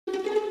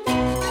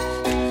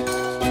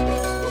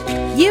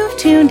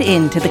tuned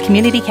in to the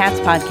Community Cats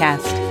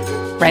podcast.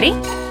 Ready?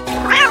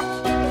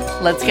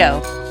 Let's go.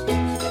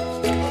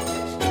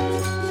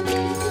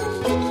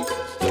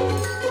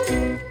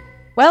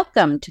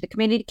 Welcome to the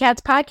Community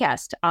Cats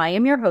podcast. I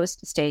am your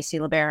host, Stacy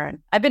LeBaron.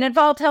 I've been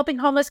involved helping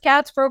homeless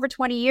cats for over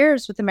 20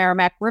 years with the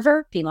Merrimack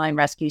River Feline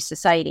Rescue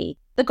Society.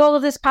 The goal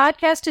of this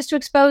podcast is to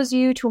expose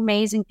you to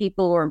amazing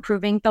people who are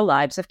improving the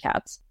lives of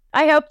cats.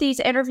 I hope these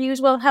interviews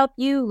will help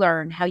you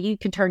learn how you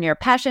can turn your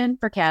passion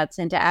for cats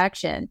into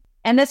action.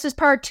 And this is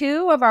part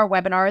 2 of our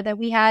webinar that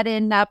we had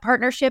in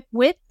partnership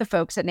with the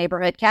folks at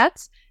Neighborhood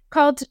Cats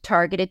called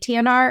Targeted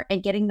TNR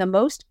and Getting the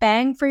Most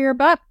Bang for Your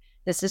Buck.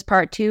 This is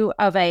part 2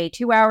 of a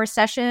 2-hour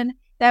session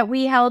that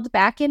we held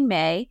back in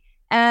May,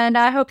 and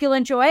I hope you'll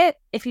enjoy it.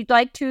 If you'd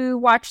like to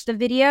watch the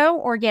video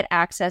or get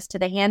access to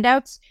the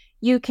handouts,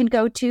 you can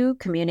go to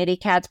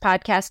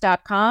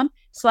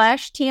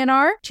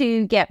communitycatspodcast.com/TNR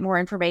to get more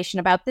information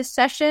about this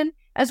session,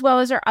 as well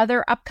as our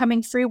other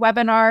upcoming free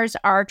webinars,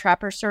 our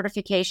Trapper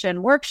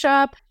Certification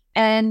Workshop,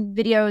 and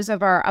videos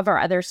of our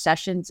other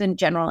sessions and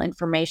general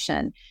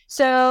information.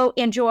 So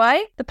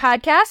enjoy the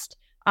podcast.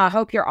 I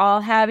hope you're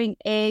all having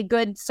a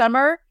good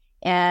summer,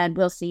 and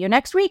we'll see you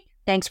next week.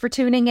 Thanks for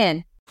tuning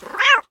in.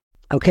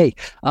 Okay,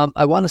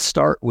 I want to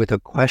start with a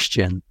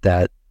question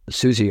that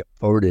Susie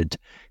forwarded,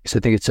 because I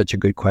think it's such a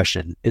good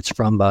question. It's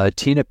from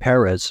Tina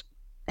Perez,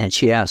 and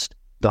she asked,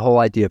 the whole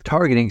idea of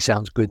targeting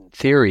sounds good in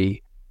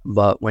theory,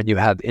 but when you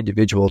have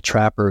individual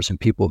trappers and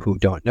people who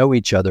don't know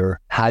each other,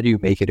 how do you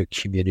make it a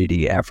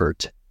community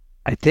effort?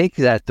 I think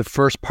that the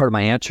first part of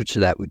my answer to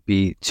that would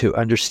be to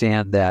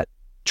understand that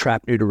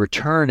trap, neuter,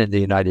 return in the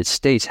United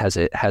States has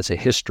a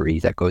history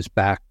that goes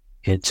back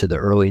into the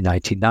early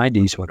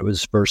 1990s when it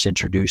was first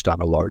introduced on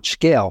a large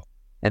scale.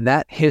 And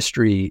that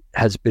history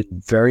has been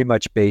very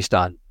much based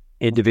on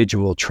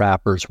individual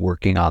trappers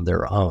working on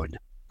their own,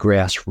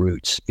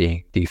 grassroots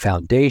being the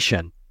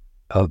foundation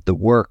of the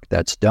work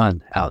that's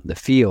done out in the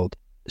field.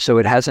 So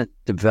it hasn't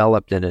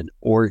developed in an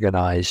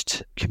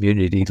organized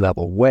community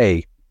level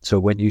way. So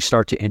when you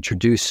start to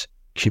introduce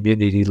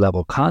community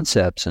level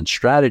concepts and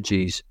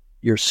strategies,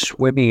 you're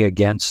swimming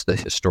against the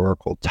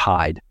historical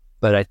tide,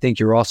 but I think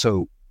you're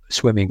also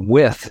swimming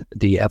with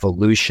the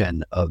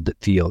evolution of the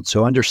field.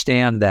 So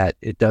understand that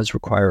it does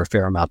require a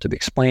fair amount of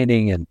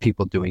explaining and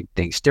people doing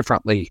things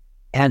differently.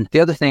 And the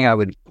other thing I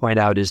would point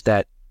out is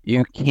that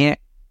you can't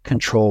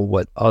control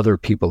what other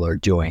people are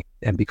doing.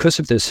 And because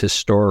of this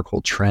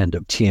historical trend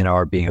of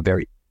TNR being a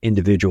very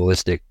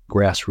individualistic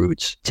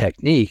grassroots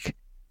technique,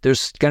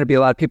 there's going to be a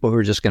lot of people who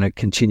are just going to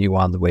continue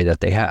on the way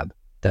that they have.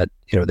 That,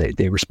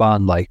 they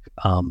respond like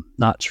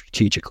not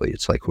strategically.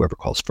 It's like whoever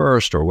calls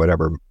first or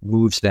whatever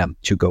moves them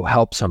to go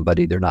help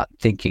somebody. They're not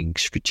thinking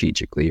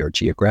strategically or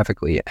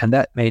geographically, and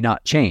that may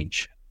not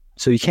change.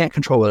 So you can't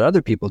control what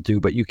other people do,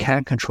 but you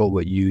can control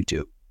what you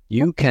do.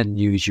 You can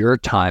use your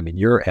time and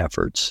your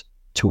efforts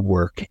to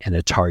work in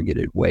a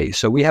targeted way.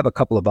 So we have a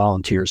couple of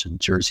volunteers in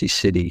Jersey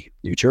City,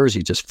 New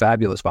Jersey, just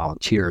fabulous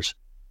volunteers.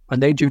 When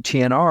they do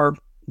TNR,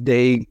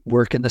 they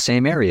work in the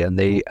same area and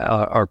they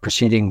are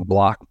proceeding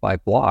block by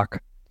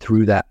block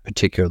through that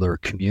particular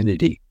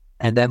community.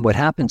 And then what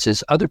happens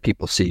is other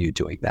people see you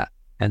doing that.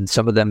 And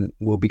some of them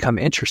will become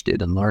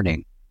interested in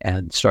learning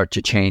and start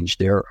to change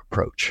their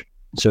approach.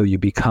 So you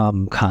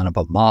become kind of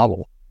a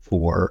model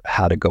for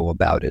how to go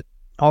about it.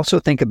 Also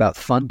think about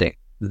funding,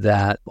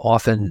 that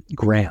often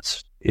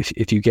grants.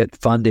 If you get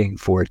funding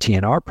for a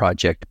TNR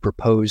project,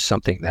 propose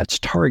something that's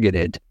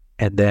targeted,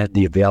 and then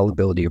the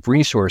availability of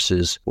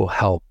resources will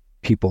help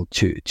people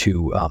to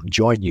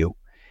join you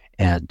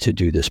and to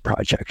do this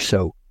project.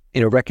 So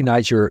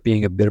recognize you're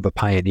being a bit of a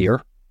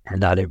pioneer, and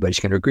not everybody's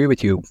going to agree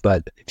with you,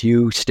 but if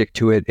you stick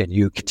to it and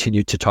you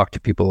continue to talk to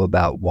people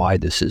about why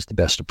this is the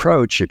best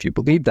approach, if you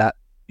believe that,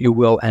 you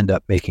will end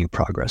up making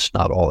progress,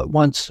 not all at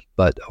once,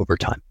 but over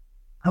time.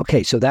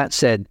 Okay, so that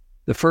said,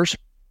 the first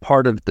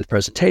part of the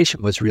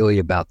presentation was really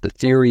about the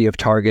theory of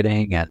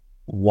targeting and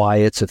why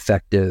it's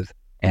effective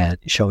and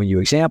showing you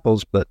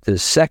examples, but the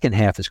second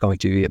half is going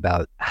to be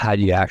about how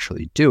do you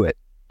actually do it.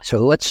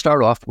 So let's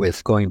start off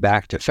with going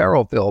back to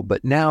Farrellville,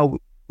 but now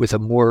with a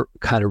more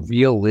kind of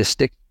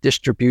realistic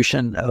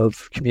distribution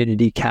of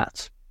community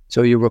cats.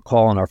 So you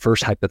recall in our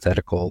first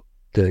hypothetical,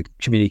 the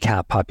community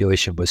cat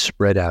population was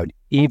spread out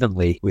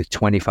evenly with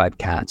 25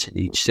 cats in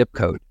each zip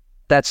code.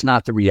 That's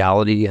not the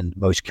reality in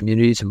most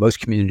communities. In most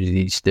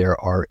communities, there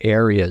are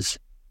areas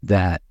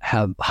that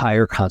have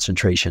higher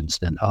concentrations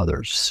than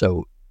others.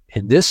 So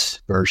in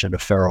this version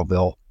of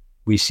Farrellville,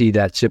 we see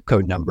that zip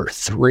code number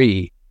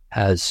 3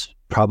 has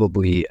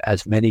probably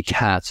as many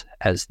cats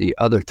as the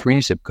other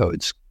 3 zip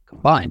codes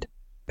combined.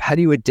 How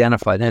do you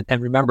identify that? And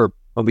remember,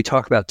 when we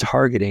talk about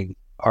targeting,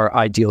 our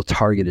ideal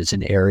target is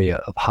an area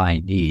of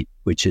high need,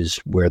 which is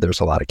where there's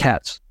a lot of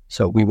cats.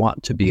 So we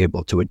want to be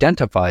able to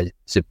identify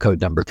zip code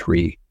number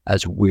 3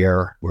 as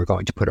where we're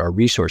going to put our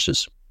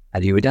resources.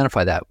 How do you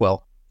identify that?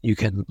 Well, you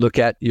can look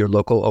at your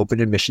local open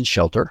admission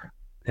shelter.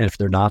 And if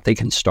they're not, they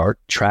can start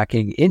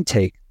tracking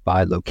intake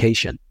by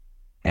location.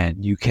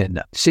 And you can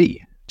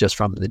see just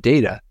from the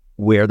data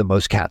where the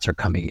most cats are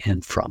coming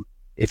in from.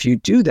 If you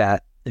do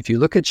that, if you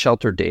look at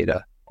shelter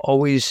data,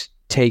 always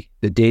take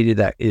the data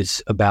that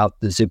is about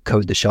the zip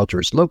code the shelter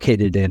is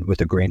located in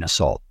with a grain of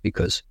salt,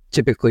 because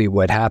typically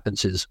what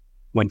happens is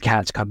when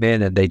cats come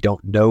in and they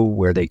don't know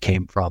where they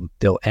came from,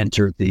 they'll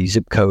enter the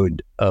zip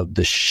code of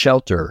the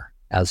shelter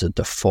as a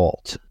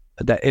default.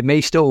 That it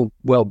may still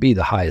well be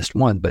the highest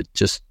one, but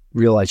just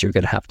realize you're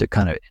going to have to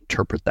kind of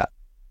interpret that.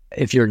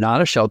 If you're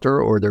not a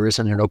shelter, or there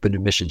isn't an open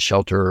admission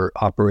shelter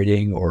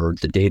operating, or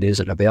the data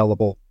isn't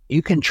available,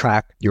 you can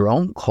track your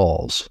own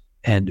calls.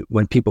 And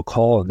when people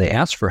call and they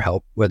ask for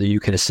help, whether you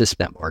can assist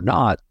them or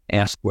not,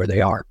 ask where they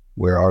are.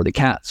 Where are the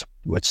cats?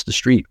 What's the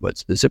street?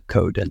 What's the zip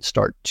code? And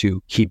start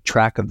to keep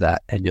track of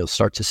that. And you'll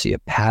start to see a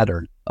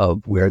pattern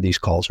of where these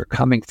calls are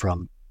coming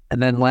from.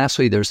 And then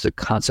lastly, there's the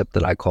concept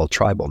that I call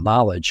tribal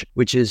knowledge,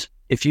 which is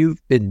if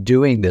you've been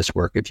doing this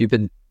work, if you've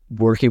been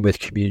working with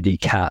community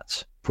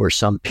cats for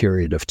some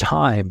period of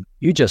time,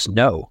 you just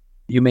know.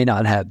 You may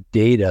not have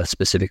data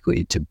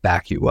specifically to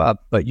back you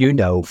up, but you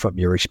know from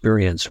your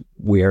experience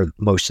where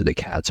most of the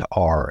cats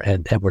are.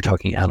 And we're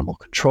talking animal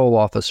control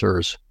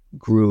officers,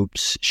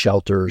 groups,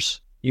 shelters.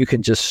 You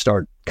can just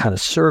start kind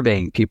of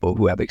surveying people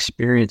who have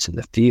experience in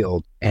the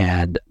field,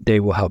 and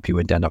they will help you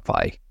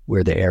identify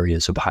where the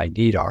areas of high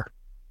need are.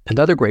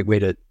 Another great way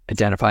to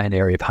identify an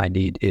area of high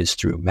need is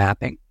through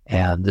mapping.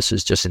 And this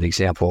is just an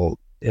example.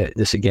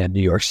 This again,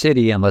 New York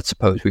City. And let's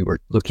suppose we were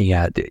looking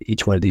at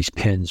each one of these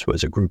pins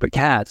was a group of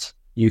cats.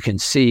 You can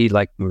see,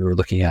 like we were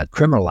looking at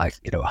criminal,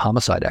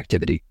 homicide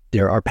activity,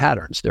 there are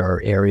patterns. There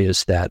are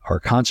areas that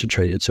are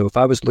concentrated. So if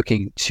I was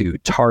looking to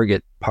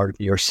target part of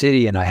New York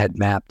City and I had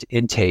mapped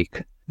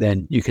intake,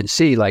 then you can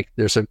see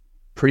there's a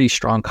pretty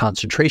strong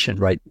concentration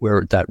right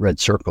where that red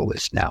circle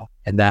is now.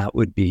 And that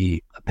would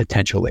be a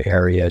potential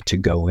area to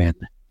go in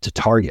to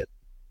target.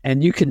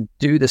 And you can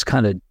do this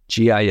kind of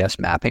GIS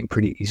mapping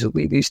pretty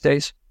easily these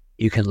days.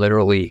 You can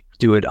literally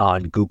do it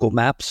on Google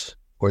Maps,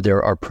 or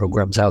there are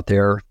programs out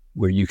there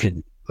where you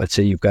can, let's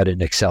say you've got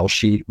an Excel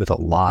sheet with a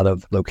lot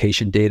of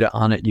location data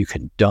on it. You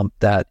can dump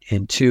that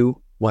into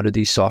one of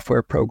these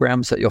software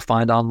programs that you'll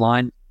find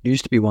online. There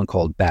used to be one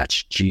called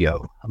Batch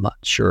Geo. I'm not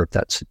sure if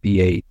that's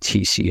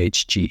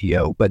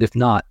BATCHGEO, but if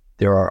not,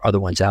 there are other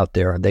ones out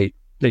there, and they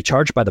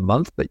charge by the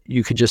month, but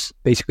you can just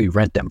basically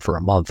rent them for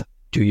a month,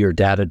 do your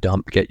data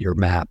dump, get your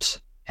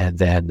maps, and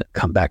then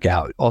come back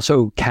out.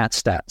 Also,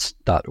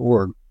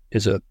 catstats.org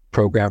is a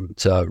program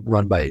that's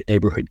run by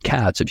Neighborhood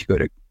Cats. If you go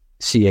to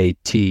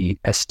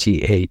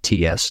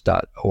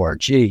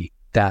catstats.org,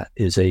 that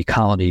is a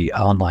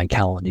online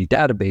colony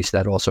database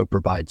that also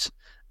provides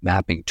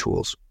mapping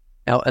tools.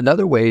 Now,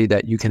 another way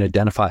that you can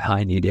identify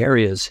high need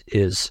areas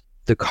is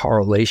the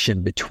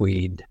correlation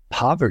between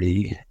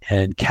poverty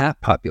and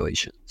cat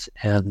populations.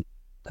 And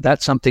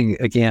that's something,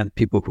 again,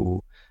 people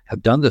who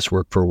have done this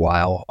work for a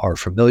while are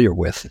familiar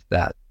with,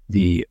 that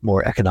the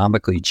more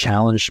economically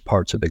challenged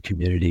parts of the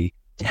community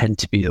tend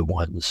to be the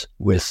ones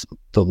with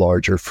the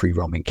larger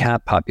free-roaming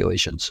cat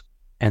populations.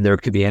 And there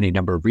could be any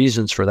number of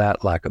reasons for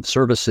that: lack of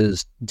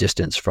services,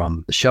 distance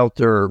from the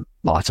shelter,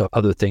 lots of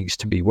other things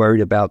to be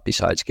worried about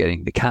besides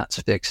getting the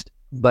cats fixed.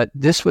 But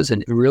this was a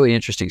really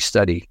interesting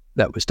study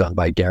that was done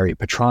by Gary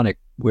Petronic,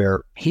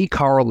 where he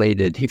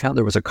found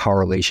there was a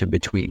correlation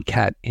between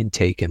cat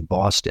intake in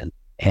Boston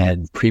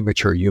and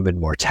premature human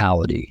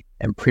mortality.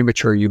 And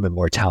premature human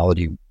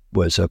mortality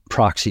was a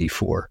proxy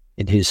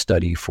in his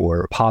study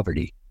for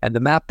poverty. And the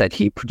map that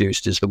he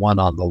produced is the one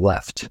on the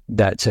left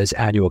that says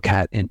annual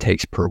cat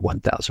intakes per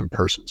 1,000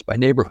 persons by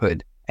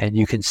neighborhood. And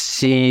you can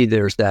see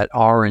there's that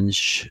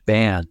orange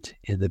band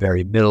in the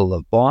very middle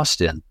of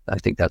Boston. I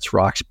think that's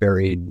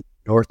Roxbury,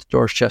 North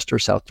Dorchester,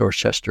 South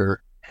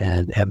Dorchester,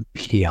 and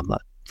MP. I'm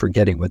not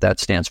forgetting what that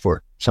stands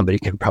for. Somebody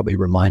can probably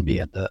remind me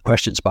in the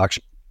questions box.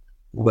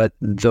 But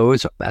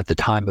those, at the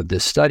time of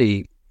this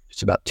study,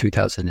 it's about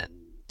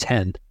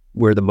 2010,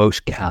 where the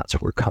most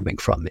cats were coming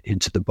from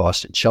into the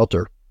Boston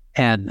shelter.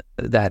 And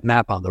that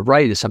map on the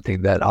right is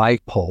something that I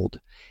pulled,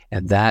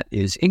 and that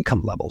is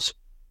income levels.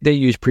 They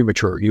use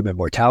premature human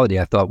mortality.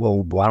 I thought,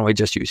 well, why don't we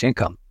just use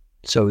income?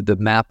 So the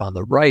map on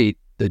the right,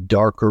 the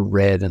darker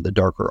red and the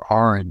darker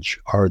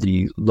orange are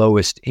the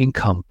lowest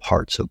income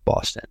parts of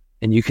Boston.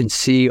 And you can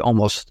see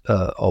almost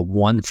a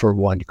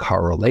one-for-one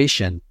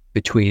correlation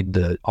between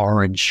the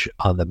orange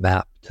on the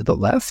map to the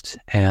left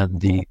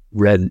and the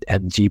red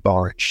and deep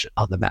orange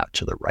on the map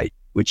to the right,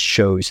 which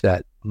shows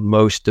that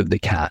most of the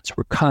cats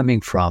were coming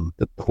from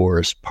the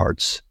poorest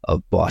parts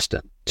of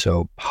Boston.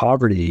 So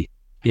poverty,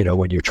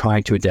 when you're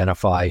trying to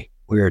identify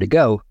where to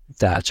go,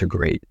 that's a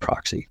great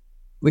proxy.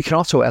 We can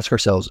also ask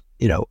ourselves,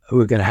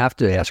 we're going to have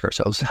to ask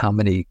ourselves how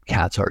many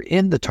cats are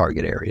in the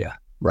target area,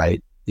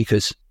 right?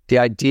 Because the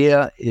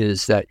idea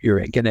is that you're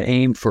going to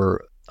aim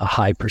for a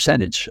high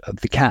percentage of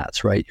the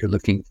cats, right? You're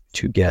looking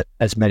to get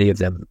as many of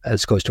them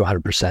as close to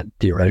 100%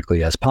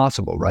 theoretically as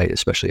possible, right?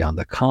 Especially on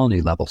the colony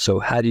level. So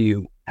how do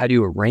you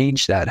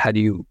arrange that? How do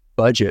you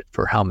budget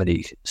for how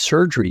many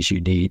surgeries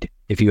you need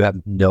if you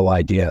have no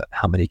idea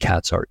how many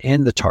cats are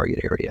in the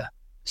target area?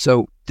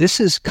 So this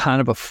is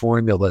kind of a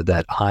formula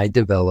that I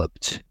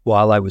developed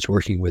while I was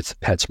working with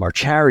PetSmart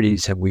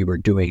Charities, and we were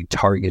doing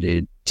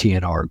targeted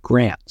TNR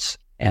grants.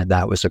 And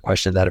that was a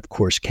question that, of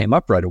course, came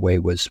up right away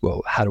was,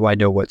 well, how do I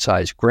know what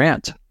size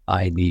grant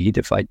I need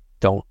if I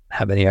don't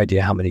have any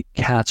idea how many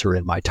cats are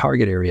in my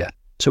target area?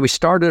 So we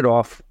started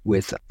off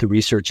with the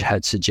research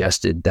had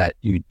suggested that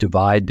you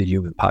divide the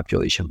human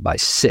population by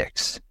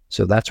 6.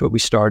 So that's what we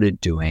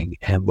started doing.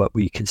 And what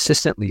we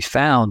consistently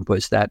found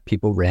was that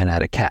people ran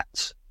out of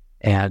cats.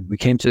 And we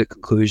came to the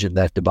conclusion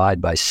that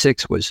divide by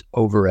 6 was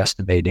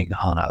overestimating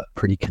on a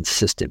pretty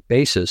consistent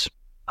basis.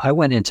 I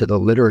went into the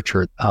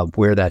literature of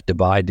where that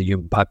divide the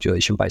human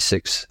population by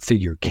 6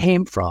 figure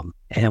came from.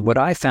 And what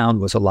I found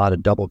was a lot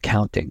of double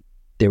counting.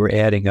 They were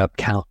adding up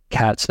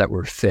cats that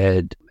were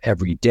fed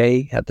every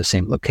day at the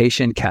same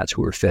location, cats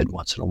who were fed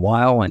once in a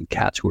while, and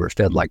cats who were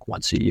fed like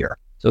once a year.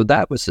 So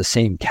that was the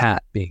same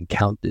cat being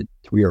counted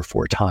 3 or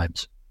 4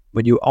 times.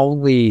 When you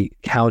only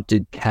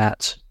counted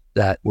cats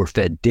that were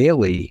fed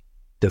daily,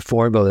 the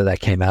formula that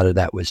came out of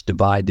that was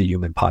divide the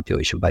human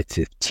population by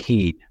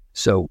 15.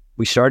 So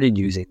we started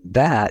using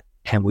that,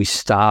 and we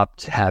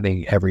stopped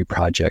having every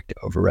project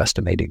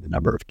overestimating the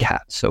number of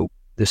cats. So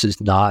this is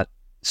not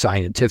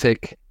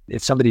scientific.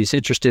 If somebody's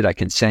interested, I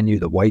can send you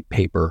the white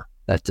paper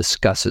that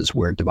discusses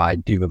where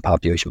divide the human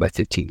population by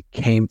 15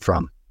 came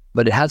from.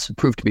 But it has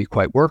proved to be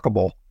quite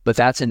workable. But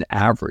that's an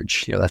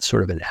average. That's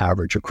sort of an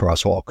average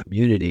across all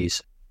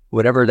communities.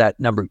 Whatever that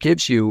number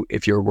gives you,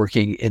 if you're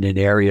working in an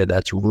area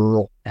that's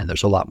rural and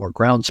there's a lot more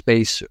ground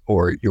space,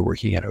 or you're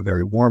working in a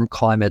very warm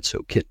climate,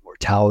 so kitten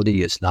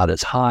mortality is not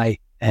as high,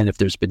 and if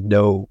there's been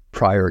no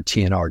prior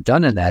TNR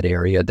done in that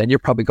area, then you're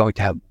probably going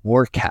to have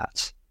more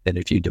cats than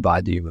if you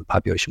divide the human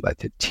population by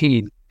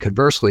 15.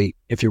 Conversely,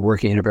 if you're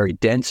working in a very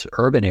dense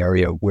urban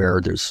area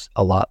where there's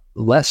a lot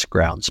less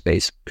ground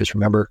space, because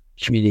remember,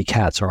 community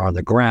cats are on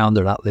the ground,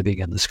 they're not living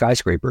in the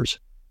skyscrapers.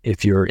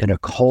 If you're in a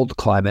cold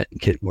climate and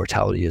kitten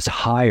mortality is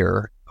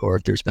higher, or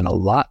if there's been a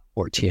lot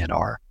more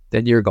TNR,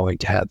 then you're going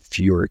to have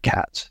fewer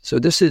cats. So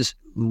this is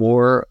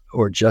more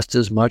or just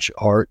as much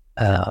art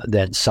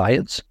than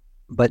science.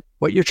 But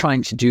what you're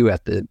trying to do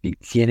at the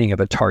beginning of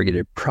a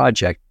targeted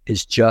project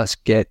is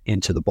just get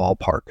into the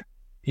ballpark.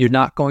 You're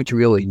not going to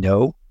really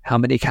know how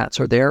many cats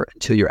are there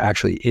until you're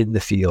actually in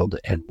the field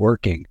and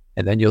working.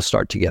 And then you'll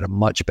start to get a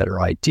much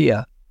better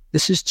idea.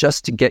 This is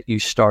just to get you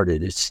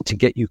started. It's to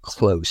get you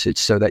close.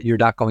 It's so that you're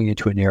not going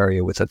into an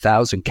area with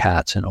 1,000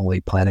 cats and only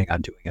planning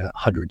on doing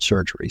 100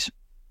 surgeries.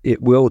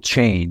 It will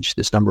change.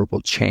 This number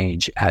will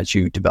change as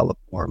you develop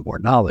more and more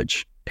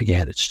knowledge.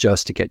 Again, it's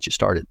just to get you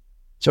started.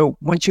 So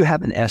once you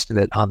have an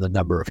estimate on the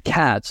number of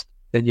cats,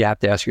 then you have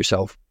to ask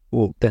yourself,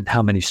 well, then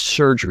how many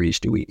surgeries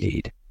do we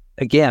need?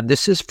 Again,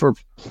 this is for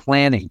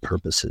planning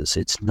purposes.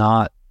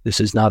 This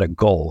is not a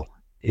goal.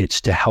 It's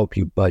to help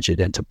you budget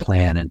and to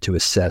plan and to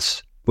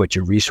assess what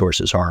your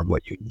resources are and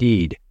what you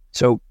need.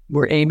 So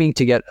we're aiming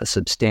to get a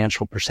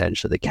substantial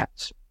percentage of the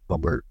cats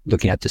when we're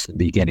looking at this in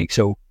the beginning.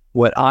 So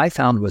what I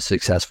found was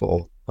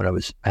successful when I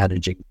was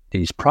managing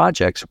these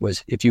projects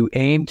was if you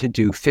aim to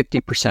do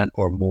 50%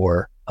 or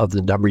more of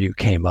the number you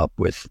came up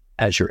with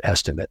as your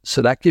estimate.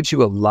 So that gives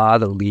you a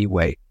lot of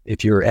leeway.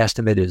 If your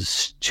estimate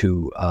is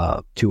too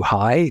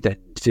high, then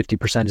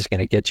 50% is going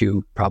to get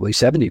you probably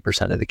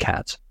 70% of the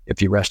cats.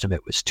 If your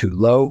estimate was too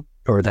low,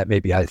 or that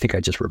maybe I think I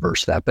just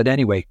reversed that. But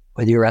anyway,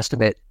 whether your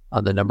estimate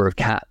on the number of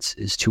cats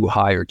is too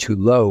high or too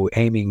low,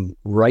 aiming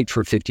right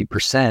for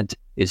 50%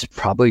 is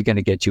probably going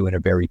to get you in a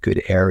very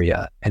good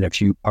area. And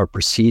if you are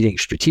proceeding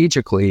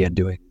strategically and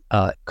doing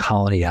a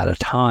colony at a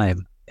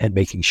time and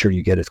making sure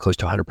you get as close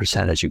to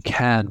 100% as you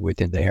can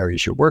within the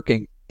areas you're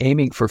working,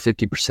 aiming for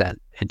 50%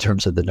 in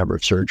terms of the number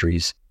of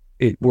surgeries,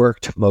 it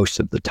worked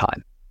most of the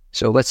time.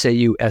 So let's say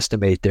you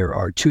estimate there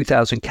are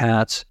 2,000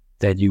 cats,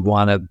 then you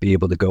want to be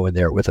able to go in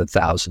there with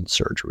 1,000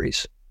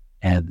 surgeries.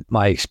 And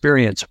my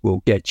experience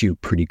will get you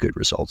pretty good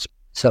results.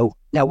 So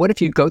now what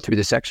if you go through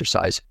this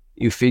exercise,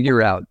 you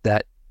figure out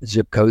that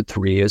zip code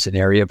 3 is an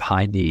area of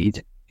high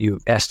need.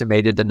 You've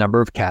estimated the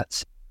number of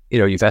cats.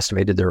 You've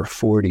estimated there are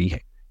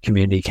 40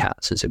 community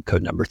cats in zip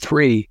code number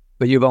 3,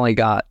 but you've only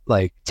got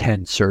like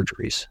 10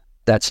 surgeries.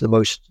 That's the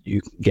most you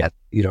can get.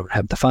 You don't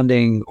have the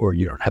funding or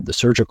you don't have the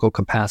surgical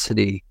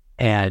capacity.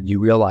 And you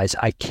realize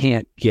I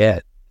can't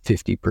get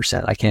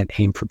 50%. I can't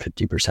aim for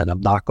 50%.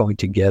 I'm not going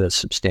to get a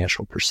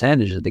substantial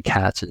percentage of the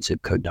cats in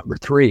zip code number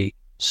 3.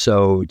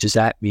 So does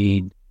that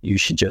mean you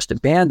should just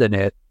abandon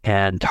it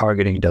and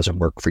targeting doesn't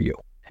work for you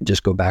and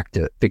just go back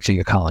to fixing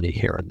a colony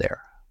here and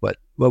there? What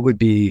would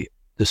be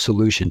the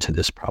solution to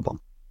this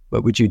problem?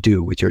 What would you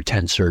do with your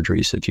 10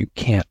 surgeries if you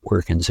can't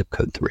work in zip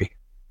code 3?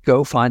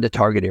 Go find a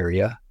target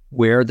area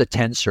where the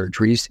 10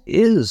 surgeries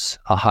is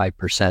a high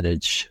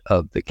percentage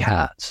of the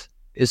cats,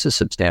 is a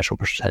substantial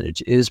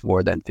percentage, is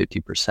more than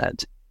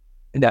 50%.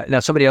 Now,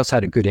 somebody else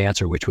had a good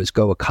answer, which was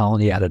go a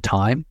colony at a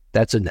time.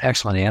 That's an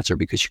excellent answer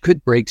because you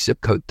could break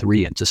zip code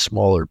 3 into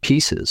smaller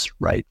pieces,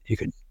 right? You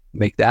could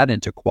make that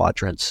into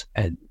quadrants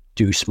and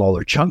do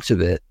smaller chunks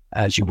of it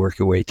as you work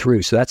your way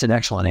through. So that's an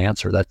excellent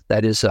answer.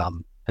 That is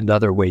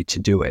another way to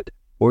do it.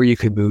 Or you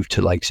could move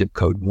to like zip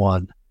code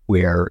 1,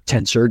 where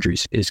 10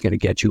 surgeries is going to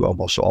get you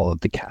almost all of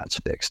the cats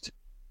fixed.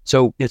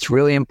 So it's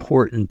really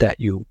important that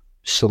you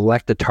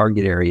select a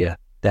target area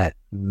that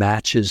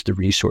matches the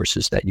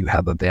resources that you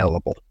have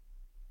available.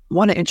 I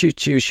want to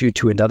introduce you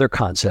to another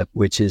concept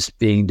which is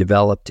being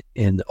developed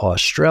in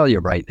Australia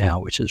right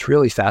now, which is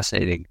really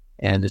fascinating,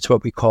 and it's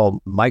what we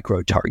call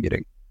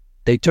micro-targeting.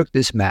 They took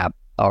this map,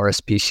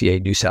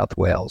 RSPCA New South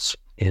Wales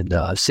in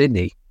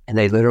Sydney, and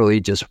they literally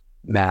just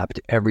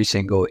mapped every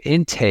single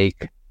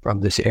intake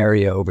from this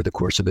area over the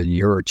course of a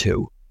year or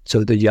two.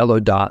 So the yellow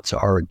dots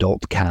are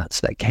adult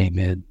cats that came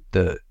in,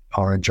 the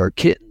orange are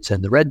kittens,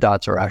 and the red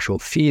dots are actual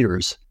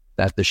feeders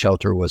that the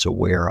shelter was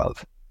aware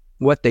of.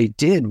 What they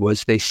did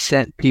was they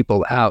sent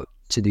people out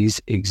to these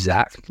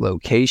exact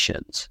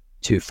locations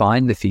to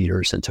find the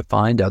feeders and to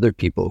find other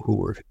people who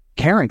were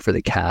caring for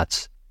the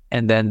cats.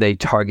 And then they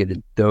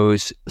targeted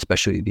those,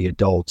 especially the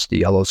adults, the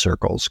yellow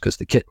circles, because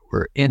the kittens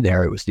were in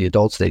there. It was the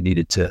adults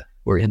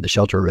were in the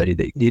shelter already.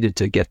 They needed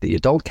to get the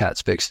adult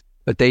cats fixed.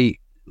 But they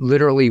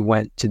literally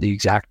went to the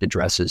exact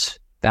addresses,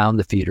 found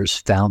the feeders,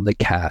 found the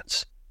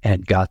cats,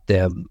 and got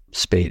them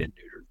spayed and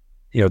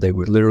neutered. They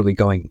were literally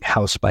going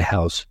house by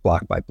house,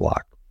 block by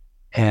block.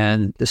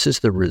 And this is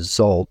the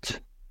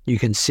result. You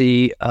can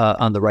see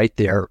on the right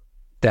there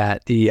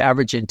that the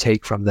average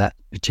intake from that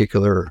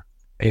particular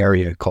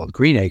area called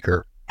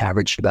Greenacre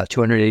averaged about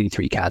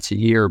 283 cats a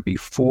year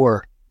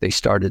before they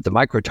started the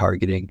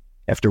micro-targeting.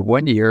 After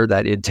 1 year,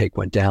 that intake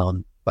went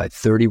down by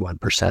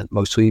 31%,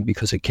 mostly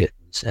because of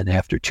kittens. And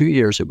after 2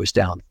 years, it was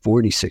down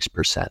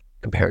 46%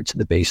 compared to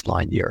the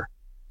baseline year.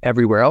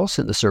 Everywhere else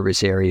in the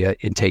service area,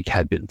 intake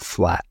had been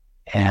flat.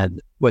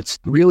 And what's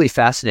really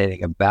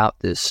fascinating about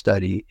this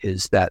study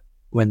is that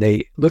when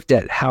they looked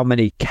at how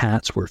many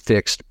cats were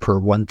fixed per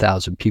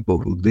 1,000 people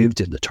who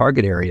lived in the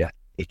target area,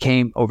 it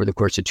came over the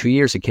course of 2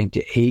 years, it came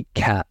to 8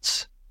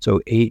 cats. So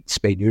 8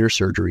 spay-neuter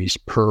surgeries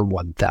per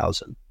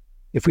 1,000.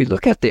 If we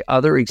look at the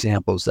other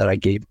examples that I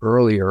gave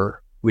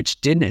earlier, which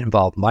didn't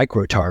involve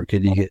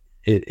micro-targeting,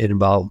 it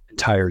involved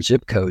entire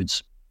zip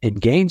codes. In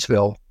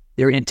Gainesville,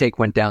 their intake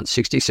went down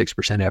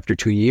 66% after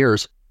 2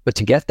 years. But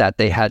to get that,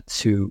 they had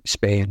to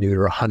spay and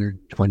neuter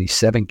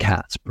 127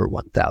 cats per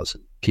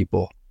 1,000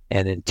 people.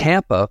 And in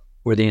Tampa,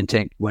 where the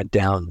intake went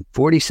down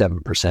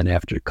 47%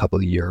 after a couple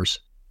of years,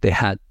 they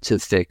had to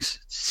fix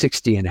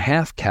 60 and a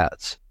half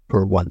cats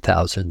per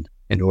 1,000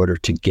 in order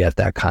to get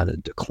that kind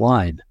of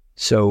decline.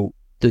 So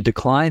the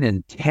decline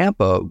in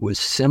Tampa was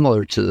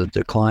similar to the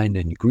decline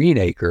in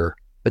Greenacre,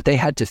 but they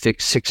had to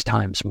fix 6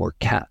 times more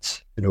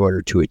cats in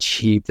order to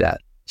achieve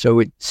that. So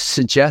it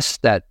suggests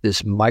that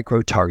this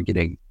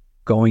micro-targeting,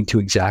 going to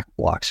exact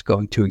blocks,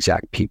 going to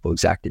exact people,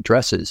 exact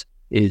addresses,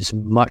 is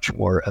much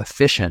more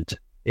efficient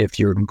if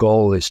your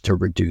goal is to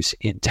reduce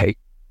intake.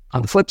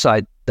 On the flip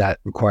side, that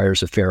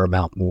requires a fair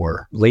amount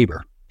more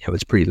labor.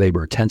 It's pretty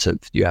labor intensive.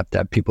 You have to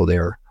have people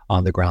there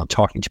on the ground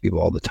talking to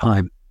people all the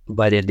time.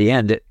 But in the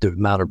end, the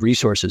amount of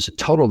resources in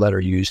total that are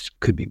used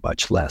could be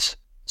much less.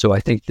 So I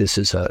think this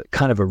is a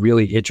kind of a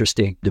really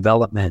interesting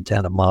development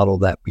and a model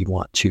that we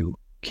want to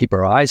keep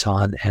our eyes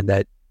on. And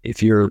that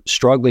if you're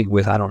struggling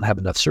with, I don't have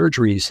enough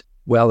surgeries,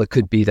 well, it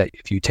could be that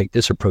if you take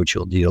this approach,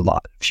 you'll need a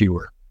lot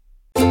fewer.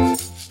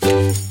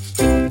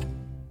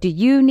 Do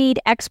you need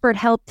expert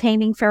help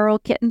taming feral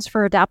kittens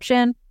for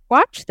adoption?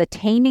 Watch the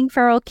Taming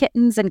Feral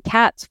Kittens and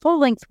Cats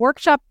full-length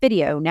workshop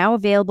video, now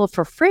available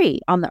for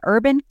free on the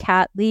Urban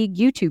Cat League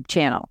YouTube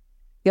channel.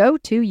 Go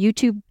to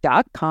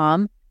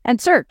youtube.com and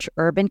search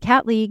Urban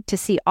Cat League to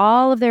see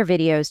all of their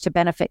videos to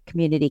benefit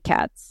community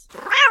cats.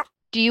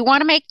 Do you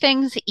want to make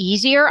things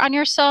easier on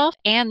yourself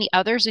and the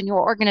others in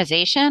your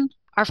organization?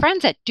 Our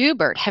friends at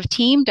Dubert have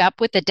teamed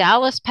up with the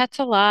Dallas Pets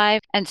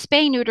Alive and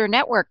Spay Neuter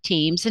Network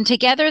teams, and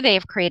together they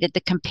have created the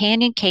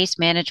Companion Case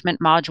Management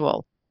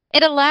module.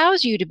 It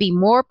allows you to be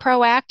more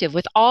proactive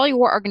with all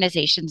your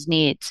organization's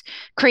needs,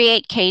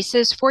 create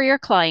cases for your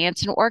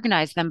clients, and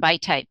organize them by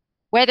type.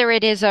 Whether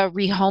it is a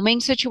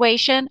rehoming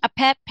situation, a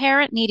pet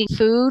parent needing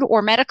food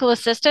or medical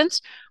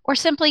assistance, or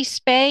simply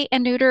spay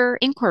and neuter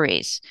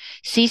inquiries,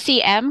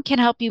 CCM can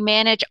help you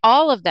manage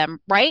all of them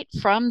right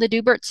from the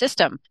Dubert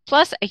system.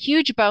 Plus, a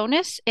huge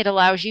bonus, it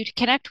allows you to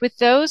connect with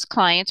those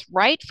clients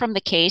right from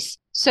the case,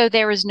 so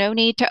there is no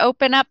need to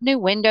open up new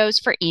windows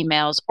for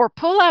emails or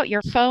pull out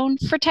your phone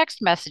for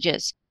text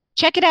messages.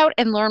 Check it out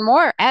and learn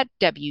more at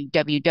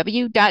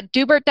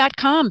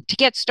www.dubert.com to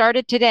get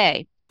started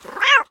today.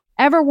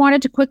 Ever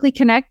wanted to quickly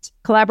connect,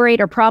 collaborate,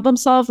 or problem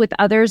solve with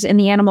others in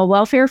the animal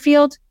welfare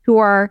field who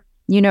are,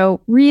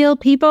 real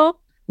people?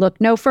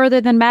 Look no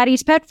further than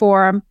Maddie's Pet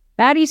Forum.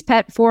 Maddie's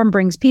Pet Forum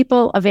brings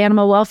people of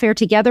animal welfare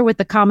together with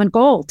the common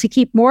goal to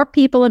keep more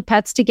people and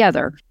pets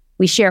together.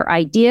 We share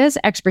ideas,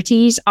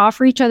 expertise,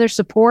 offer each other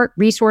support,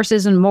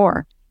 resources, and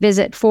more.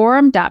 Visit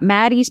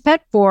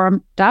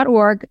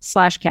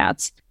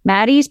forum.maddiespetforum.org/cats.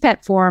 Maddie's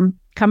Pet Forum.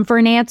 Come for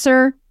an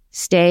answer.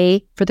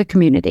 Stay for the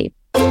community.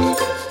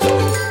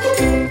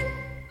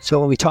 So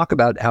when we talk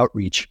about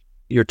outreach,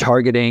 you're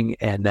targeting,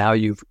 and now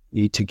you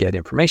need to get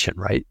information,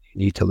 right?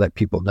 You need to let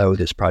people know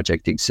this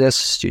project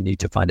exists. You need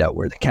to find out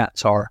where the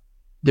cats are.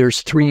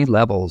 There's three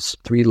levels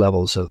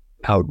of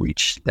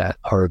outreach that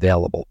are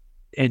available.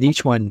 And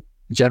each one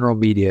general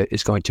media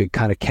is going to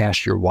kind of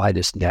cast your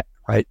widest net,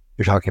 right?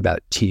 You're talking about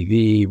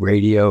TV,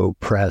 radio,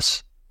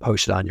 press,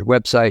 post it on your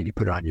website, you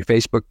put it on your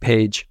Facebook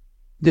page.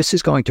 This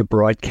is going to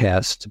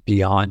broadcast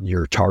beyond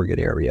your target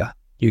area.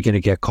 You're going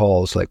to get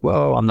calls like,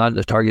 well, I'm not in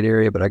the target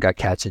area, but I got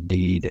cats in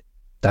need.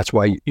 That's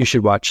why you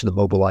should watch the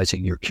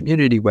Mobilizing Your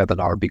Community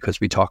webinar, because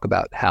we talk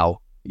about how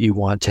you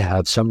want to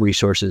have some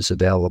resources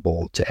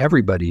available to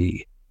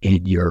everybody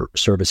in your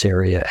service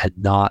area and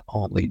not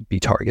only be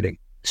targeting,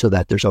 so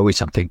that there's always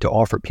something to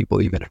offer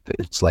people, even if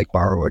it's like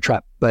borrow or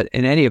trap. But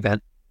in any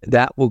event,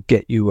 that will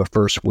get you a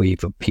first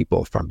wave of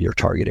people from your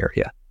target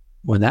area.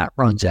 When that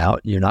runs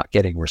out, you're not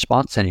getting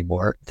response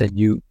anymore, then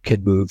you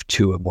can move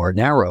to a more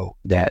narrow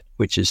net,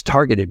 which is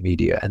targeted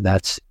media. And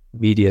that's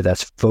media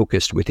that's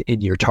focused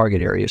within your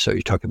target area. So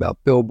you're talking about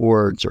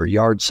billboards or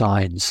yard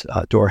signs,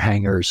 door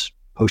hangers,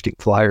 posting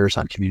flyers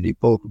on community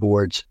bulletin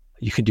boards.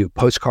 You can do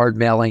postcard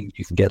mailing.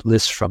 You can get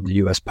lists from the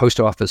U.S. Post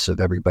Office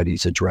of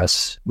everybody's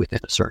address within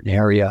a certain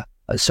area.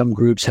 Some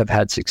groups have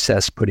had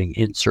success putting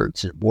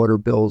inserts in water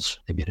bills.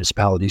 The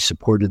municipalities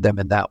supported them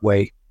in that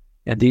way.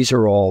 And these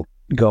are all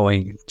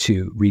going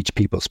to reach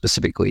people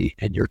specifically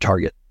in your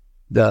target.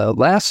 The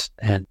last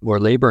and more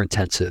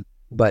labor-intensive,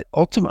 but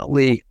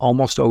ultimately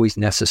almost always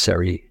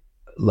necessary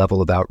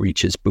level of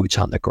outreach is boots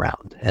on the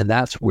ground. And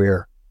that's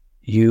where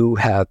you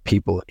have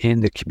people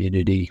in the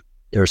community.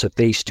 There's a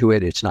face to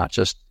it. It's not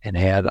just an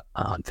ad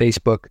on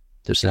Facebook.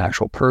 There's an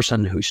actual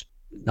person who's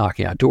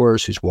knocking on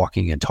doors, who's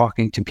walking and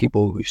talking to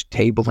people, who's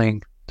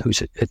tabling,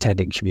 who's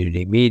attending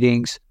community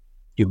meetings.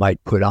 You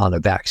might put on a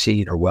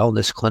vaccine or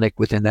wellness clinic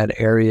within that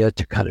area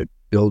to kind of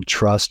build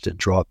trust and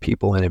draw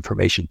people and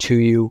information to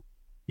you.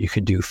 You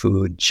can do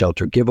food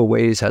shelter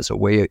giveaways as a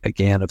way,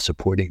 again, of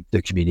supporting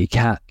the community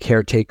cat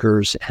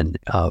caretakers and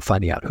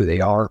finding out who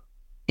they are.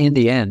 In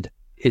the end,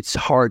 it's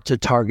hard to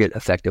target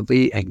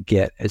effectively and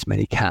get as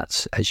many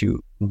cats as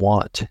you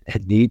want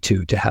and need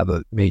to have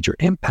a major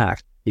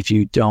impact if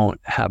you don't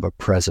have a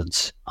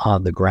presence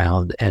on the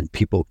ground and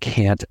people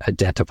can't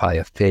identify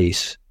a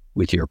face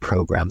with your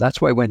program.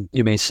 That's why when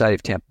Humane Society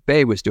of Tampa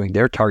Bay was doing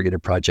their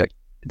targeted project,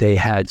 they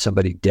had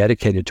somebody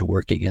dedicated to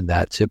working in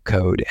that zip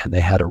code, and they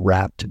had a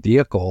wrapped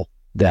vehicle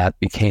that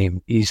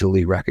became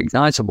easily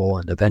recognizable.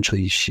 And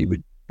eventually she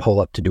would pull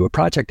up to do a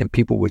project and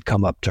people would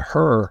come up to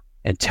her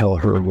and tell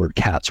her where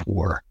cats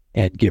were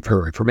and give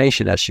her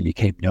information as she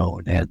became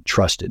known and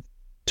trusted.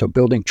 So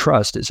building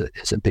trust is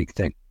a big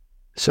thing.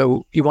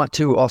 So you want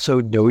to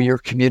also know your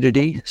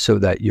community so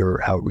that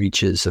your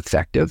outreach is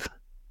effective.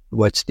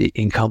 What's the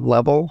income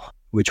level,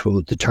 which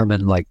will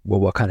determine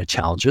what kind of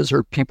challenges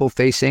are people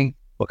facing?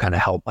 What kind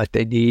of help might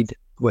they need?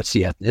 What's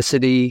the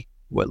ethnicity?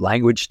 What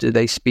language do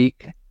they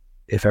speak?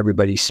 If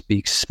everybody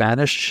speaks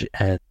Spanish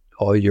and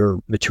all your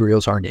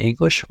materials are in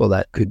English, well,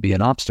 that could be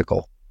an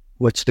obstacle.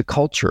 What's the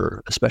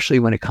culture, especially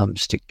when it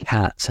comes to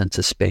cats and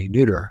to spay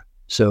neuter?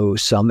 So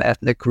some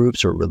ethnic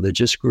groups or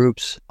religious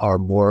groups are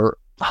more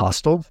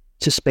hostile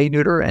to spay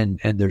neuter, and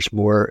there's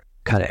more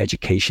kind of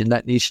education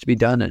that needs to be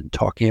done and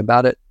talking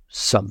about it.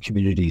 Some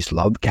communities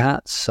love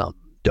cats, some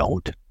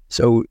don't.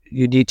 So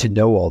you need to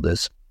know all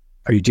this.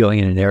 Are you dealing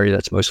in an area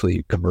that's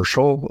mostly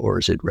commercial or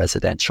is it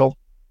residential?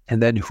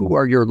 And then who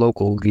are your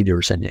local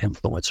leaders and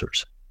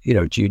influencers?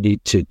 Do you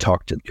need to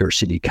talk to your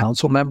city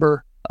council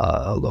member,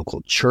 a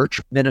local church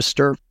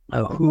minister?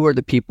 Who are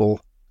the people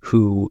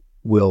who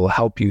will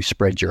help you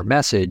spread your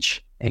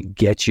message and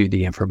get you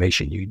the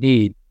information you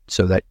need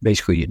so that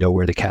basically you know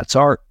where the cats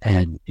are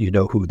and you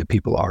know who the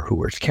people are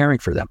who are caring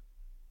for them?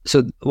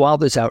 So while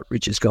this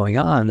outreach is going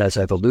on, as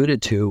I've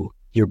alluded to,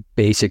 you're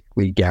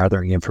basically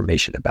gathering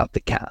information about the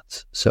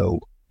cats. So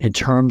in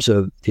terms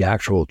of the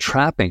actual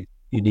trapping,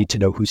 you need to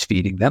know who's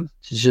feeding them.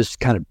 It's just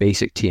kind of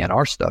basic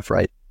TNR stuff,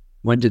 right?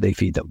 When do they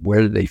feed them?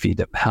 Where do they feed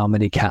them? How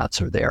many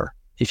cats are there?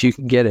 If you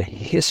can get a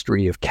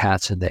history of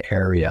cats in the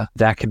area,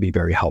 that can be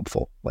very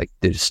helpful. Like,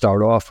 did it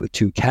start off with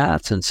 2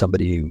 cats and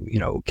somebody,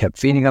 kept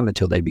feeding them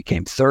until they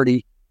became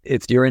 30?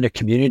 If you're in a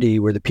community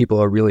where the people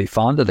are really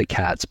fond of the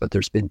cats, but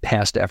there's been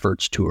past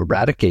efforts to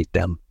eradicate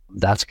them,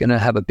 that's going to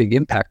have a big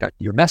impact on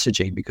your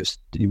messaging because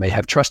you may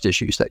have trust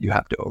issues that you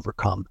have to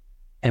overcome.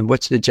 And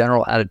what's the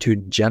general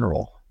attitude in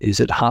general? Is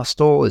it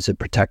hostile? Is it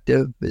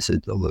protective? Is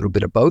it a little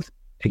bit of both?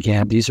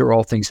 Again, these are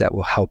all things that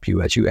will help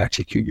you as you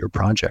execute your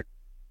project.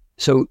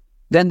 So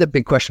then the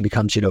big question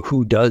becomes,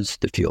 who does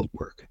the field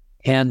work?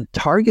 And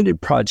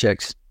targeted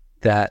projects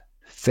that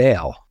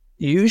fail,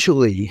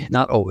 usually,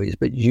 not always,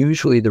 but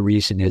usually the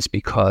reason is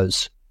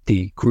because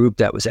the group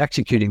that was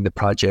executing the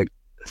project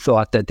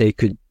thought that they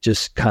could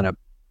just kind of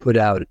put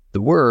out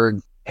the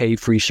word, hey,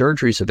 free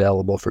surgery's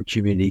available for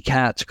community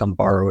cats, come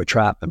borrow a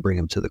trap and bring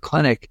them to the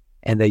clinic.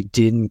 And they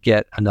didn't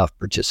get enough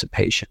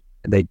participation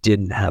and they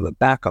didn't have a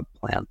backup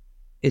plan.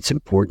 It's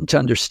important to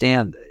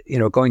understand,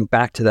 going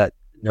back to that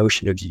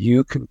notion of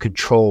you can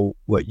control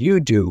what you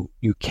do,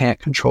 you can't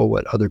control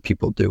what other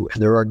people do.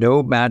 And there are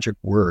no magic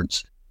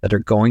words that are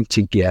going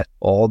to get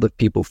all the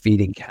people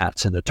feeding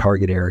cats in the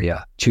target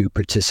area to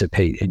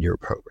participate in your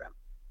program.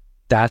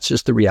 That's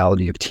just the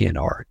reality of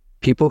TNR.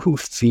 People who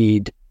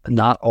feed,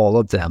 not all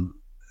of them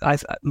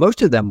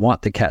most of them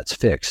want the cats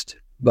fixed,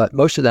 but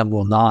most of them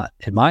will not,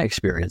 in my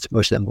experience,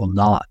 most of them will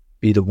not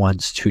be the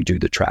ones to do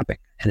the trapping.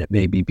 And it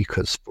may be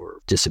because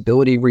for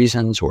disability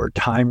reasons or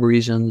time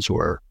reasons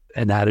or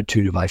an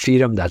attitude of I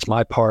feed them, that's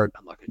my part,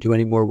 I'm not going to do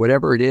any more,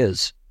 whatever it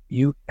is.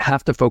 You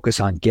have to focus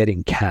on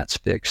getting cats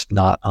fixed,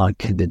 not on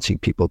convincing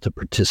people to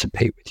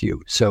participate with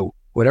you. So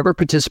whatever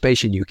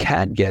participation you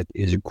can get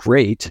is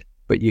great,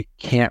 but you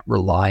can't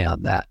rely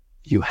on that.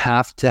 You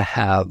have to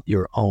have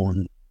your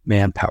own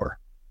manpower.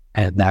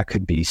 And that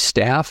could be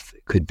staff,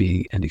 it could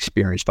be an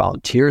experienced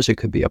volunteers, it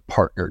could be a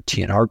partner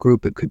TNR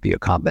group, it could be a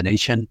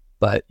combination,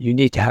 but you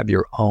need to have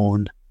your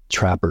own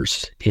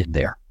trappers in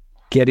there.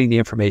 Getting the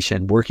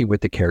information, working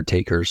with the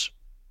caretakers,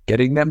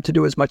 getting them to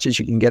do as much as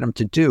you can get them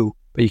to do,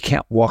 but you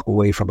can't walk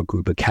away from a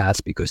group of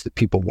cats because the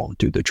people won't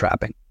do the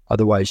trapping.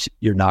 Otherwise,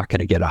 you're not going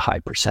to get a high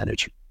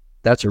percentage.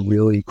 That's a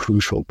really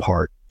crucial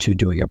part to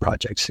doing a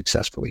project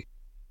successfully.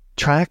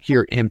 Track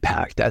your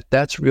impact.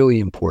 That's really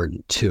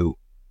important too.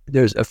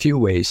 There's a few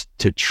ways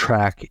to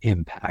track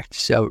impact.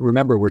 So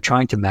remember, we're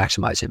trying to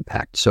maximize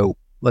impact. So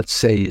let's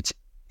say it's,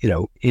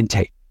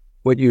 intake.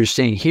 What you're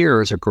seeing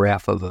here is a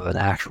graph of an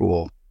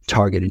actual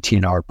targeted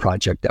TNR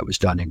project that was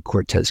done in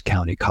Kortis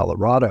County,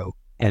 Colorado.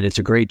 And it's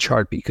a great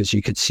chart because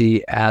you could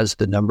see as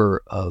the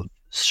number of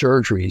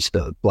surgeries,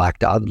 the black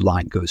dotted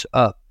line goes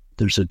up,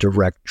 there's a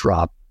direct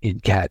drop in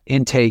cat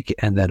intake.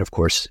 And then, of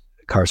course,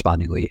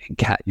 correspondingly in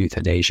cat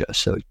euthanasia.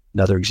 So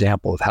another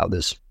example of how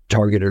this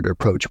targeted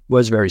approach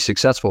was very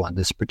successful in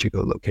this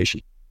particular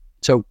location.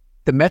 So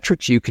the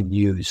metrics you can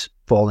use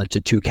fall into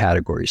two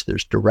categories.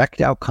 There's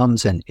direct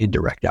outcomes and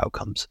indirect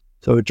outcomes.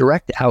 So a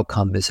direct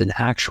outcome is an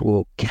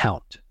actual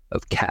count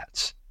of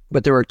cats.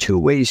 But there are two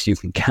ways you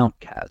can count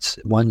cats.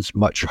 One's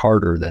much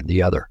harder than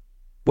the other.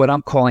 What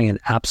I'm calling an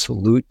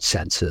absolute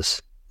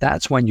census,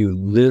 that's when you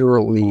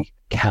literally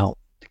count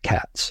the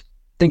cats.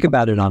 Think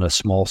about it on a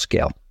small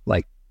scale.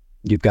 Like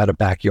you've got a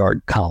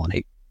backyard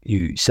colony.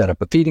 You set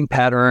up a feeding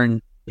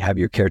pattern, you have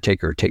your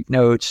caretaker take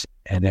notes,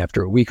 and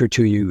after a week or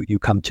two, you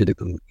come to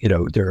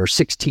there are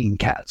 16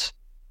 cats.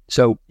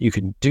 So you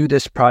can do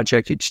this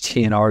project, you just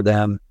TNR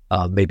them,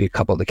 maybe a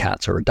couple of the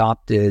cats are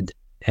adopted,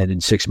 and in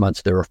 6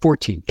 months, there are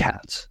 14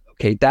 cats.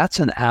 Okay, that's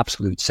an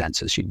absolute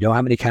census. You know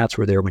how many cats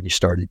were there when you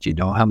started. You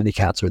know how many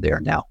cats are there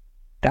now.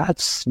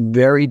 That's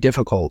very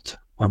difficult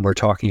when we're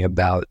talking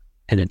about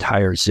an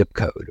entire zip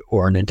code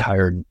or an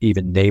entire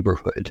even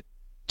neighborhood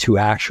to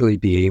actually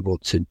be able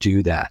to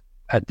do that.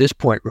 At this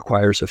point,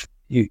 requires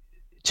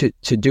to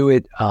do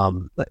it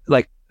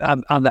like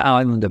on the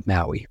island of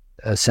Maui.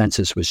 A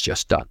census was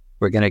just done.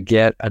 We're going to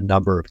get a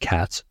number of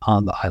cats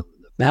on the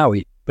island of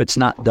Maui, but it's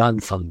not done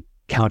from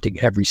counting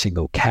every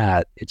single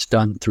cat. It's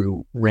done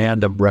through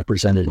random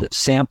representative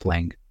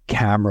sampling,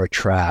 camera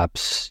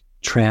traps,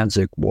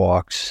 transit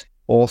walks,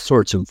 all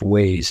sorts of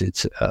ways.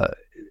 It's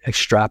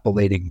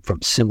extrapolating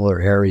from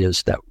similar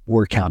areas that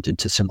were counted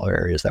to similar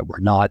areas that were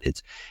not.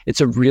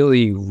 It's a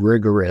really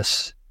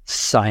rigorous,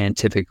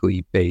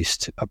 scientifically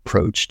based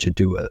approach to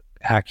do an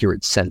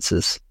accurate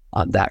census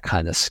on that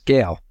kind of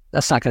scale.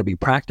 That's not going to be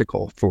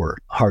practical for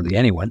hardly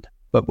anyone.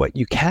 But what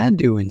you can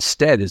do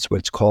instead is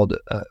what's called,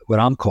 what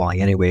I'm calling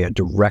anyway, a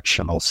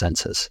directional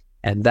census.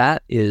 And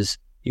that is,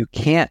 you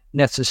can't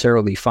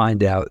necessarily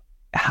find out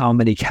how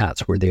many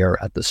cats were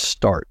there at the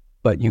start,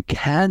 but you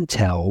can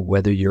tell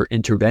whether your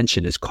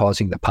intervention is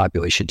causing the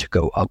population to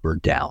go up or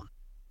down.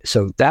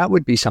 So that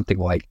would be something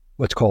like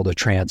what's called a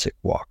transit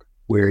walk,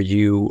 where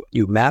you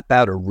map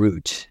out a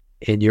route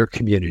in your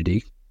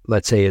community.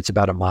 Let's say it's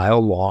about a mile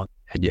long,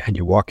 and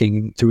you're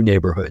walking through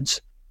neighborhoods.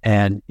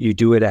 And you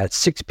do it at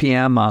 6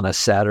 p.m. on a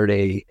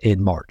Saturday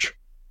in March.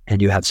 And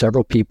you have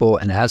several people,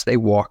 and as they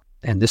walk,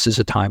 and this is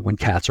a time when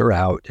cats are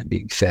out and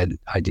being fed,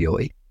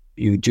 ideally,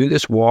 you do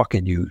this walk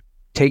and you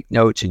take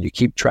notes and you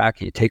keep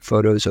track and you take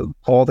photos of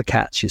all the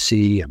cats you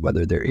see and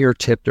whether they're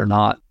ear-tipped or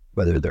not,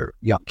 whether they're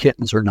young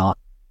kittens or not.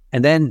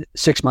 And then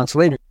 6 months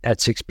later at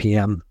 6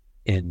 p.m.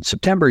 in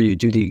September, you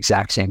do the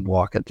exact same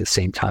walk at the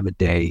same time of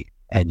day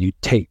and you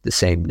take the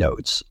same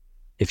notes.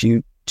 If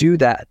you do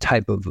that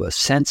type of a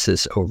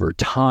census over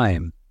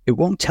time, it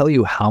won't tell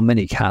you how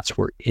many cats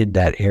were in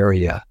that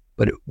area,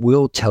 but it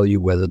will tell you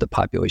whether the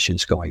population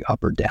is going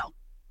up or down.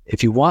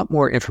 If you want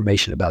more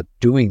information about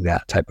doing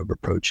that type of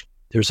approach,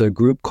 there's a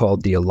group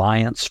called the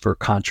Alliance for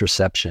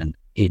Contraception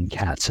in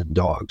Cats and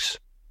Dogs.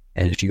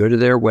 And if you go to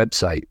their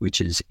website, which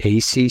is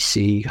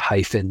acc-d.org,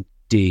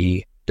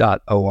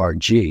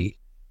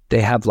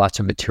 they have lots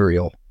of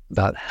material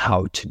about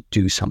how to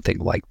do something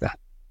like that.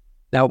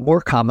 Now,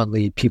 more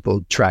commonly,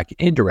 people track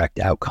indirect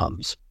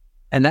outcomes,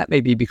 and that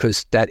may be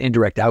because that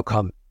indirect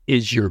outcome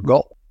is your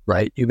goal,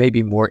 right? You may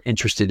be more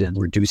interested in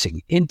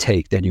reducing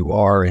intake than you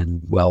are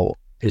in, well,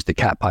 is the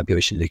cat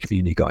population in the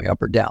community going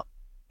up or down?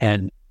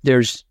 And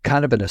there's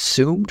kind of an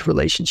assumed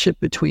relationship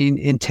between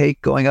intake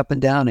going up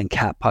and down and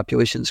cat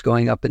populations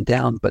going up and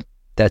down, but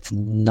that's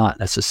not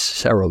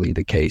necessarily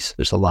the case.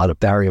 There's a lot of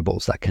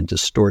variables that can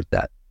distort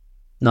that.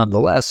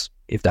 Nonetheless,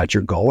 if that's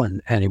your goal,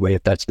 and anyway,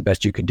 if that's the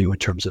best you can do in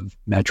terms of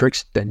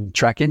metrics, then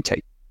track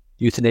intake.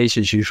 Euthanasia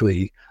is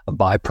usually a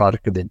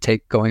byproduct of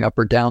intake going up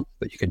or down,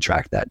 but you can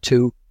track that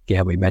too.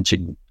 Again, we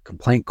mentioned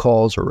complaint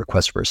calls or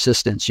requests for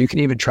assistance. You can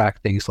even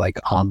track things like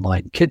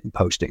online kitten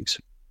postings,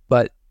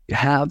 but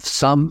have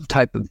some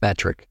type of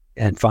metric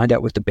and find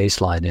out what the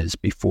baseline is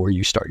before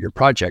you start your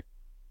project.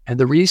 And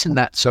the reason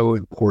that's so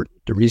important,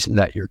 the reason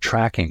that you're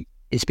tracking,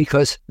 is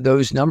because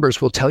those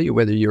numbers will tell you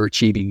whether you're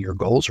achieving your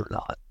goals or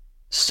not.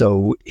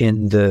 So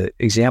in the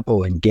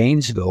example in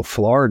Gainesville,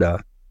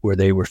 Florida, where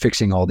they were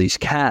fixing all these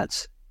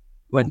cats,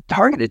 when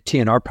targeted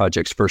TNR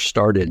projects first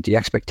started, the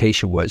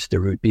expectation was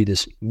there would be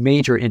this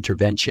major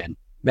intervention.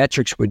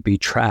 Metrics would be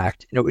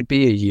tracked, and it would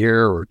be a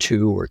year or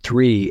 2 or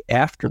 3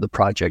 after the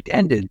project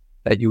ended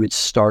that you would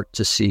start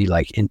to see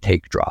like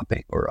intake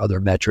dropping or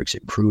other metrics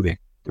improving.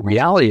 The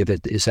reality of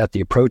it is that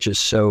the approach is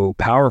so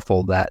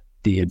powerful that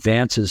the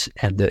advances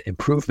and the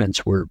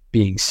improvements were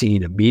being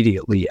seen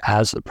immediately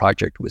as the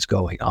project was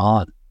going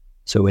on.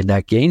 So in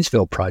that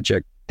Gainesville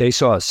project, they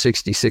saw a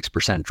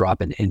 66%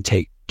 drop in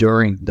intake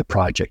during the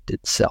project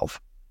itself.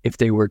 If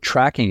they were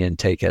tracking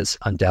intake, as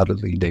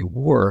undoubtedly they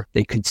were,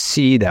 they could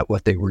see that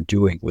what they were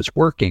doing was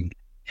working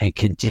and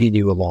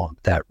continue along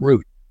that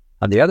route.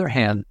 On the other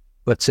hand,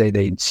 let's say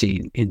they'd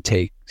seen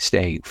intake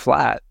staying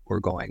flat or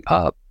going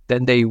up,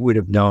 then they would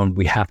have known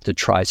we have to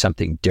try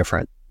something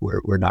different.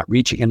 We're not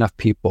reaching enough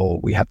people.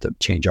 We have to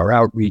change our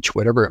outreach,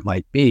 whatever it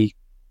might be.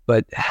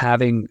 But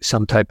having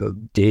some type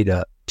of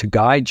data to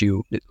guide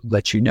you, it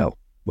lets you know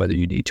whether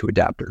you need to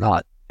adapt or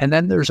not. And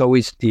then there's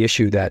always the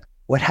issue that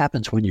what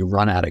happens when you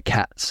run out of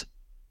cats?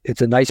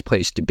 It's a nice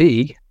place to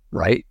be,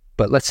 right?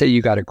 But let's say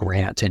you got a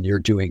grant and you're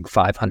doing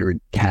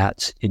 500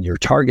 cats in your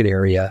target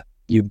area.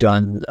 You've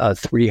done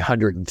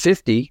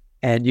 350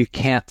 and you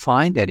can't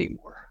find any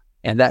more.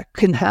 And that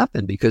can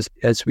happen because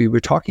as we were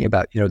talking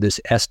about, this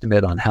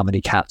estimate on how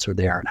many cats are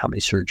there and how many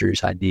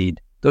surgeries I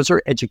need, those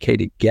are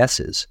educated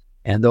guesses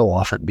and they'll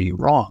often be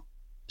wrong.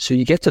 So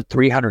you get to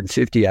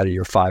 350 out of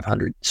your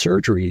 500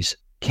 surgeries,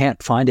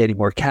 can't find any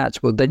more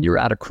cats. Well, then you're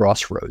at a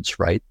crossroads,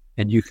 right?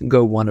 And you can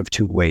go one of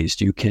 2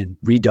 ways. You can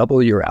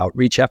redouble your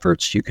outreach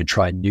efforts. You can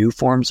try new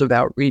forms of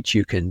outreach.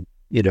 You can,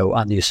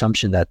 on the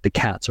assumption that the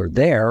cats are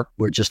there,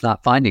 we're just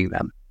not finding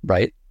them,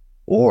 right?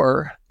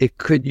 Or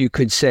you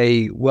could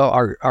say, well,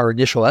 our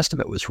initial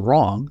estimate was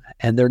wrong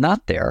and they're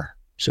not there.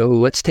 So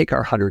let's take our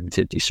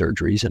 150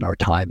 surgeries and our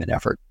time and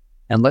effort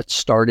and let's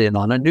start in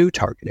on a new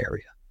target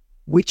area.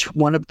 Which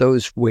one of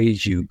those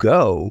ways you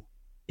go,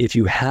 if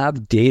you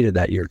have data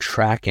that you're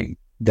tracking,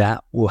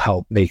 that will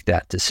help make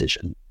that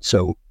decision.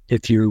 So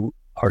if you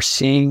are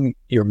seeing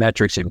your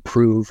metrics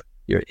improve,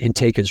 your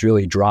intake is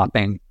really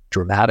dropping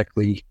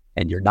dramatically,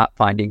 and you're not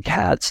finding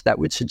cats, that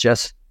would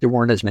suggest there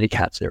weren't as many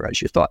cats there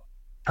as you thought.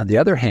 On the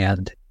other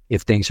hand,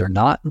 if things are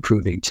not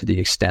improving to the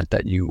extent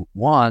that you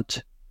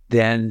want,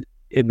 then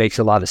it makes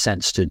a lot of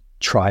sense to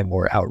try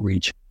more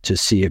outreach to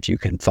see if you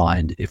can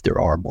find if there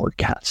are more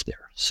cats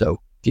there. So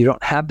if you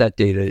don't have that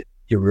data,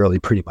 you're really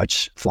pretty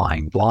much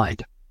flying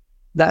blind.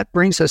 That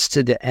brings us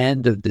to the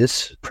end of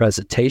this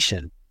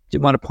presentation. I do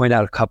want to point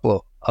out a couple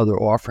of other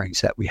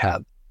offerings that we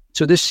have.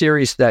 So this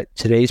series that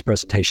today's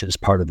presentation is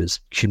part of is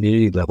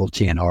community level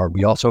TNR.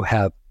 We also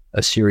have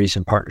a series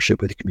in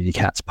partnership with the Community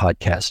Cats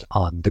podcast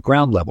on the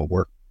ground level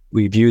work.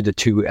 We view the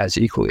two as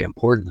equally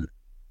important.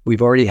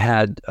 We've already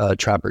had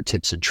trapper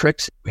tips and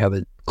tricks. We have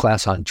a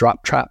class on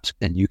drop traps,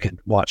 and you can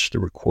watch the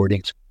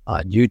recordings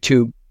on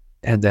YouTube.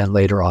 And then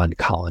later on,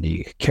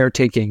 colony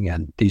caretaking,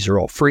 and these are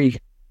all free.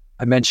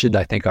 I mentioned,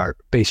 I think, our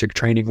basic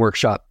training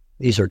workshop.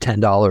 These are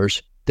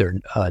 $10. They're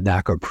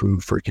NACA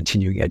approved for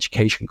continuing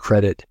education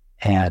credit.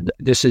 And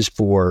this is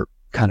for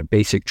kind of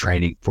basic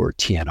training for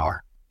TNR.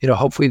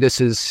 Hopefully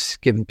this is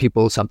giving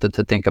people something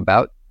to think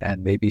about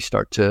and maybe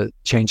start to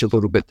change a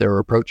little bit their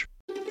approach.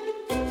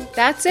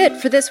 That's it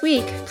for this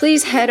week.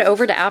 Please head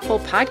over to Apple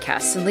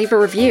Podcasts and leave a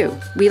review.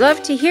 We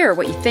love to hear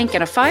what you think,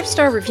 and a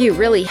 5-star review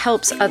really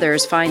helps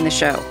others find the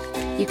show.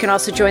 You can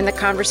also join the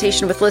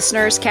conversation with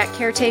listeners, cat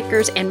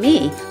caretakers, and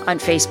me on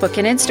Facebook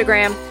and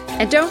Instagram.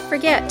 And don't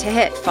forget to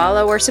hit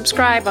follow or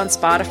subscribe on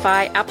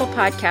Spotify, Apple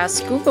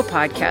Podcasts, Google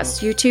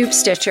Podcasts, YouTube,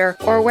 Stitcher,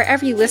 or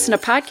wherever you listen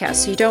to podcasts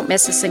so you don't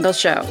miss a single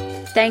show.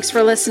 Thanks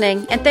for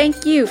listening, and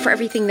thank you for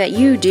everything that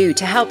you do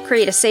to help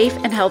create a safe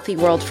and healthy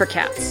world for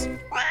cats.